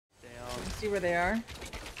see where they are.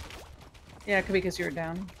 Yeah, it could be because you were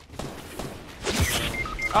down.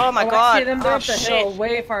 Oh my god! I see them. They're Oh up the shit! hill,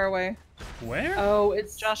 way far away. Where? Oh,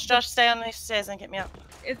 it's Josh, stay on these stairs and get me up.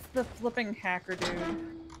 it's the flipping hacker dude.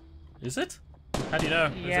 Is it? How do you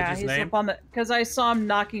know? Yeah, Is it his he's name? up on the. Because I saw him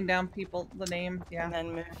knocking down people. The name, yeah. And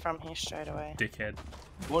then move from here straight away. Dickhead.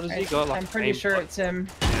 What has he got? Like I'm pretty sure it's him.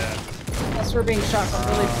 Yeah. Unless we're being shot from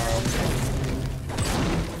really far.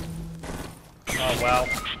 Oh wow.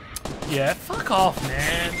 Yeah, fuck off,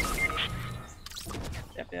 man.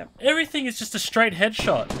 Yep. Everything is just a straight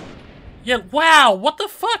headshot. Yeah, wow, what the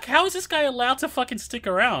fuck? How is this guy allowed to fucking stick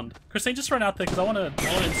around? Christine, just run out there because I wanna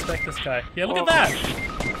inspect this guy. Yeah, look at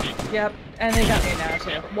that. Yep, and they got me now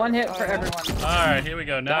too. One hit for everyone. Alright, here we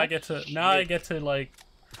go. Now I get to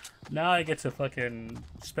fucking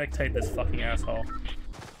spectate this fucking asshole.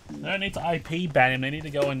 They don't need to IP ban him, they need to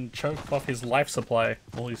go and choke off his life supply.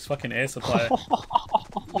 Or his fucking air supply.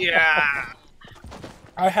 Yeah.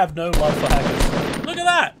 I have no love for hackers. Look at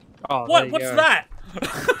that! Oh, What's go. that?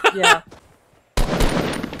 Yeah.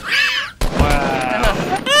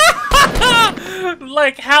 Wow.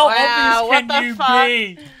 Like, how Wow, obvious what can the you fuck?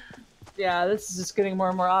 be? Yeah, this is just getting more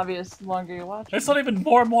and more obvious the longer you watch. It's not even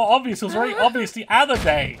more and more obvious. It was very obvious the other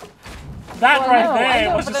day. That Well, right I there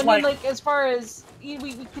know, was but just I mean, like... as far as we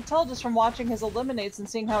could tell just from watching his eliminates and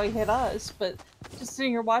seeing how he hit us, but just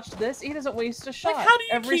sitting here watch this, he doesn't waste a shot. Like, how do you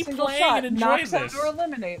Every keep single playing shot and enjoy knocks this? out or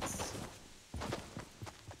eliminates.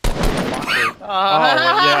 Oh,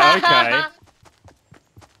 yeah, okay.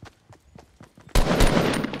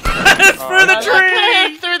 Through the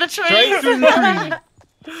tree! Through the tree! Straight through the tree.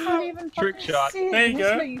 Can't even Trick fucking shot. see it. There you Yes,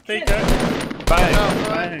 go. no, you There you can't. go. Bang. Oh,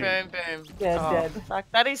 Bang. boom. Dead, Oh, dead. fuck,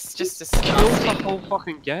 that is just Kills the disgusting. whole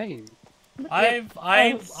fucking game. I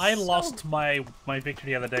so- lost my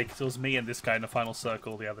victory the other day because it was me and this guy in the final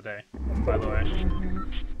circle the other day. By the way.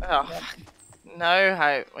 Oh, fuck. No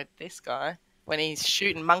hope with this guy when he's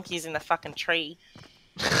shooting monkeys in the fucking tree.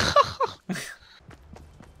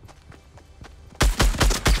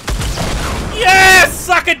 Yes!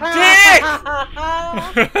 Suck a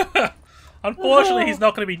dick! Unfortunately, he's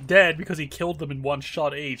not going to be dead because he killed them in one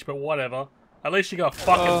shot each, but whatever. At least you got a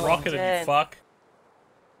fucking rocket and you dead. fuck.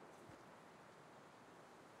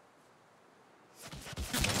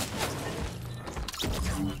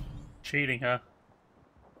 Cheating, huh?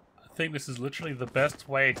 I think this is literally the best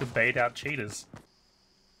way to bait out cheaters.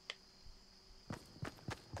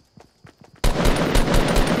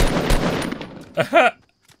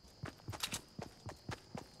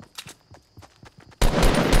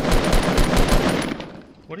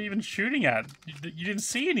 What are you even shooting at? You didn't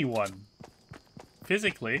see anyone.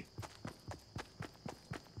 Physically.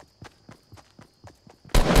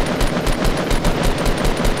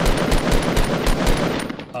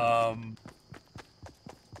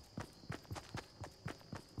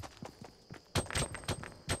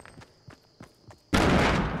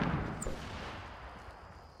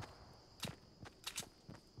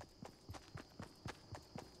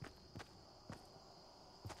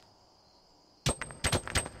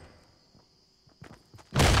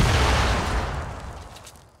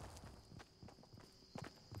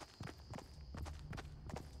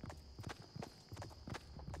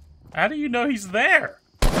 How do you know he's there?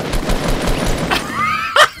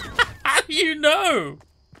 How do you know?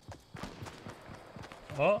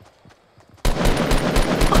 Oh.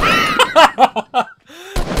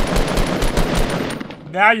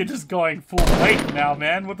 Now you're just going full weight now,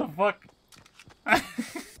 man. What the fuck? What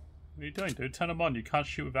are you doing, dude? Turn him on. You can't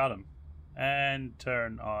shoot without him. And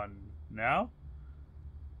turn on now.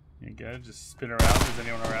 There you go. Just spin around. Is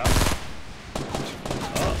anyone around?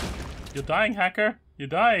 Oh. You're dying, hacker. You're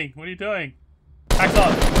dying. What are you doing? Hacks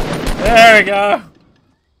on. There we go.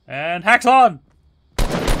 And hacks on.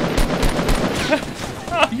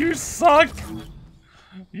 Oh, you suck.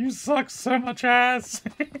 You suck so much ass.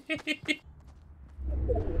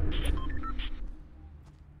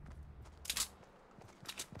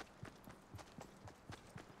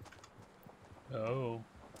 Oh.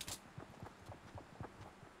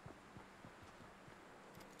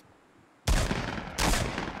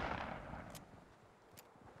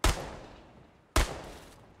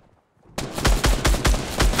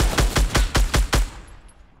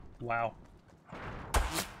 Wow.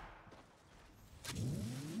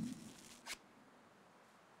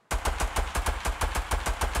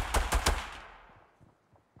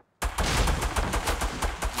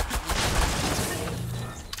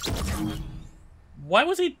 Why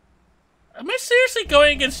was he... Am I seriously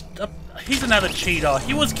going against... he's another cheater.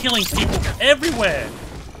 He was killing people everywhere.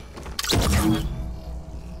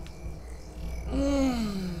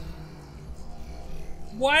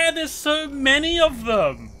 Why are there so many of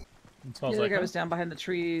them? The other guy was down behind the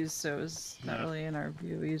trees, so it was not really in our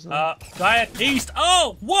view easily. Guy at east.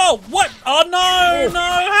 Oh, whoa, what? Oh no, no,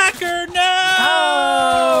 hacker, no!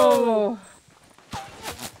 Oh!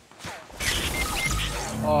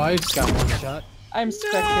 Oh, I just got one shot. I'm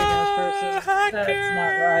spectating this person. Hacker! That's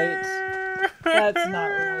not right. That's not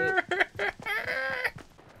right.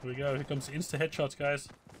 Here we go. Here comes insta headshots, guys.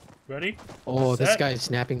 Ready? Oh, this Set. guy is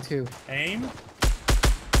snapping too. Aim.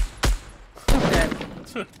 Okay.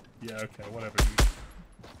 Yeah, okay, whatever, dude.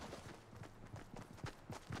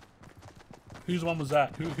 Whose one was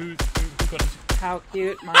that? Who got his... How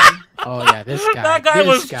cute, mine. Oh yeah, this guy. That guy this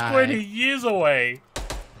was guy. 20 years away.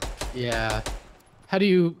 Yeah. How do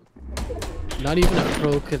you... Not even a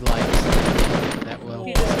pro could like that well.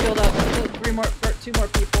 He just killed up two more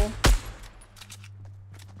people.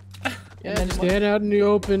 Yeah, just stand out in the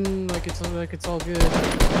open like it's all good.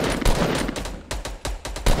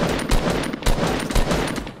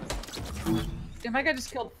 Yeah, my guy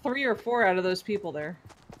just killed 3 or 4 out of those people there.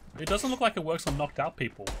 It doesn't look like it works on knocked out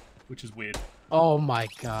people, which is weird. Oh my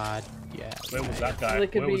god. Yeah. Where was that guy? They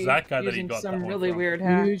could Where was be that guy that he using got some that one really from? weird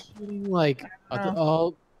hack. You're shooting like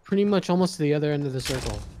know. pretty much almost to the other end of the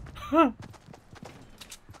circle. Huh.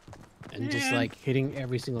 And just Man. like hitting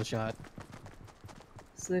every single shot.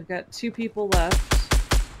 So they've got 2 people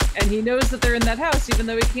left. And he knows that they're in that house even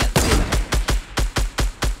though he can't see them.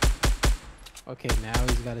 Okay, now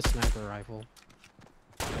he's got a sniper rifle.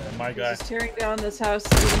 Yeah, my He's guy. just tearing down this house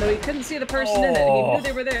even though he couldn't see the person in it. He knew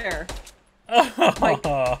they were there. Like,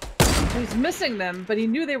 he's missing them, but he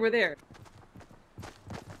knew they were there.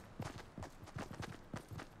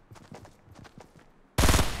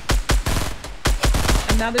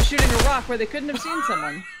 And now they're shooting a rock where they couldn't have seen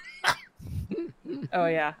someone. Oh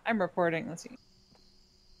yeah, I'm reporting. Let's see.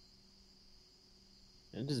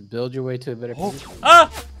 And just build your way to a better position. Ah!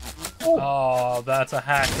 Oh, that's a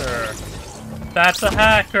hacker. That's a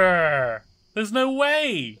hacker. There's no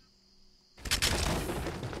way.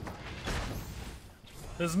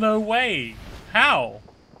 There's no way. How?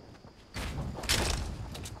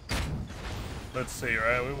 Let's see,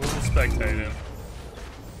 right? We'll spectate him.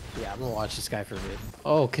 Yeah, I'm gonna watch this guy for a bit.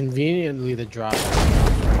 Oh, conveniently the drop.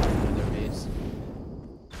 Their base.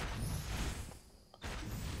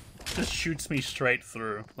 Just shoots me straight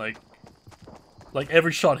through. Like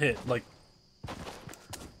every shot hit. Like,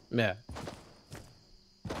 Yeah.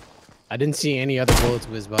 I didn't see any other bullets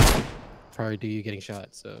whiz by prior to you getting shot,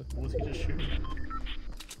 so. what was he just shooting at?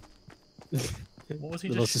 What was he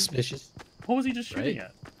A little just shooting? suspicious. What was he just shooting Right?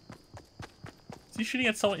 at? Is he shooting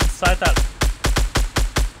at someone inside that?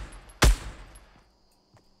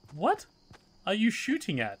 What are you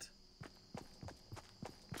shooting at?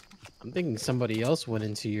 I'm thinking somebody else went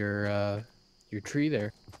into your tree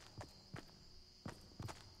there.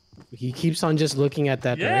 He keeps on just looking at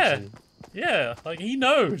that direction. Yeah, like he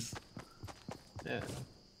knows. Yeah.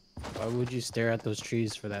 Why would you stare at those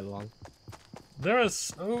trees for that long? There are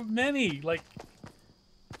so many. Like,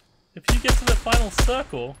 if you get to the final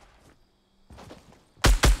circle.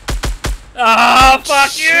 Ah,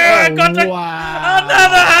 fuck you! I got Wow.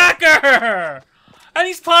 another hacker, and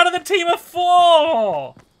he's part of the team of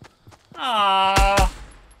 4. Ah,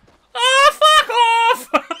 fuck off!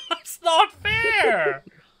 It's not fair.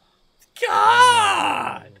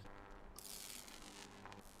 God.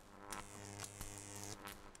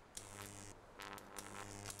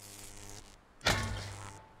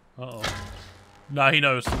 Uh-oh. No, he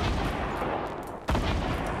knows.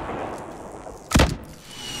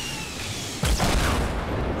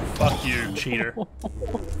 Fuck you, cheater.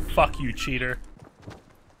 Fuck you, cheater.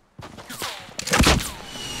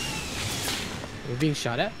 We're being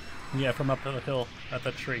shot at? Yeah, from up the hill at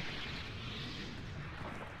that tree.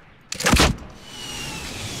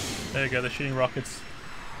 There you go, they're shooting rockets.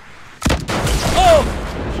 Oh!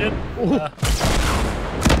 Shit.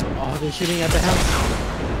 Oh, they're shooting at the house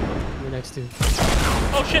we're next to.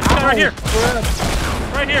 Oh shit, guy right here!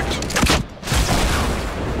 Right here!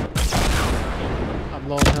 I'm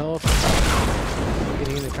low on health.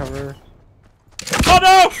 Getting in the cover. Oh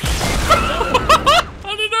no!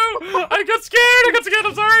 Oh no! I got scared!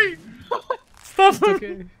 I'm sorry! Stop!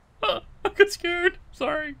 Okay. I got scared.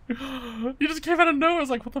 Sorry. You just came out of nowhere. I was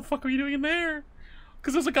like, what the fuck are you doing in there?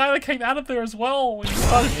 Because there's a guy that came out of there as well when you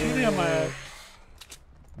started shooting at my ass.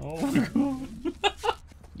 Oh my god.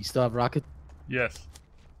 You still have rocket? Yes.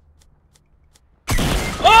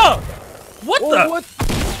 Oh! What the? What?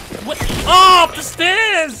 What? Oh, up the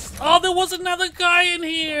stairs! Oh, there was another guy in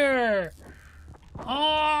here!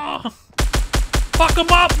 Oh! Fuck him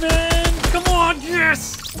up, man! Come on,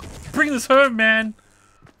 yes! Bring this home, man!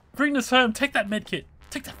 Bring this home. Take that medkit.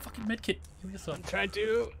 Take that fucking medkit. Heal yourself. I'm trying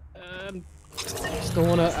to. Just don't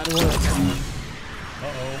wanna. I don't wanna.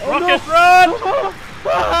 Uh-oh. Rocket, run!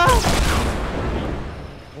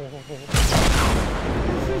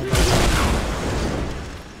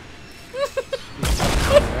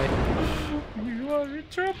 You are in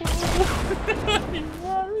trouble. You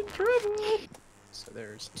are in trouble. So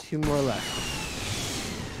there's 2 more left.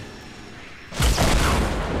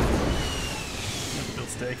 Build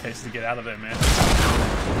staircases to get out of there, man.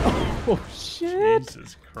 Oh shit!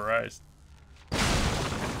 Jesus Christ.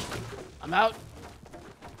 I'm out.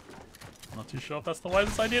 Not too sure if that's the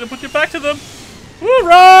wisest idea to put your back to them. Woo,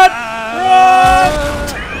 run!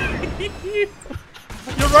 Run!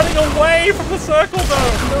 You're running away from the circle,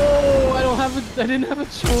 though. No, I don't have a. I didn't have a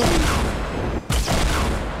choice.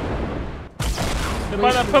 Get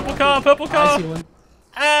by that purple car, purple I car. see one.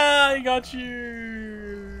 Ah, he got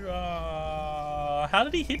you. How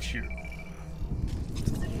did he hit you?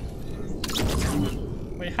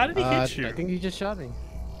 Wait, how did he hit you? I think he just shot me.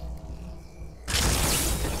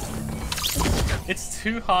 It's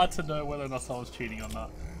too hard to know whether or not someone's cheating or not.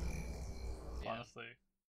 Honestly.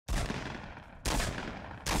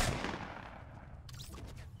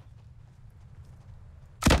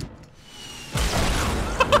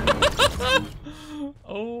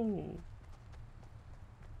 Oh.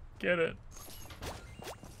 Get it.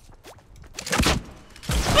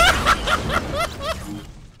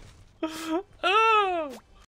 Ah!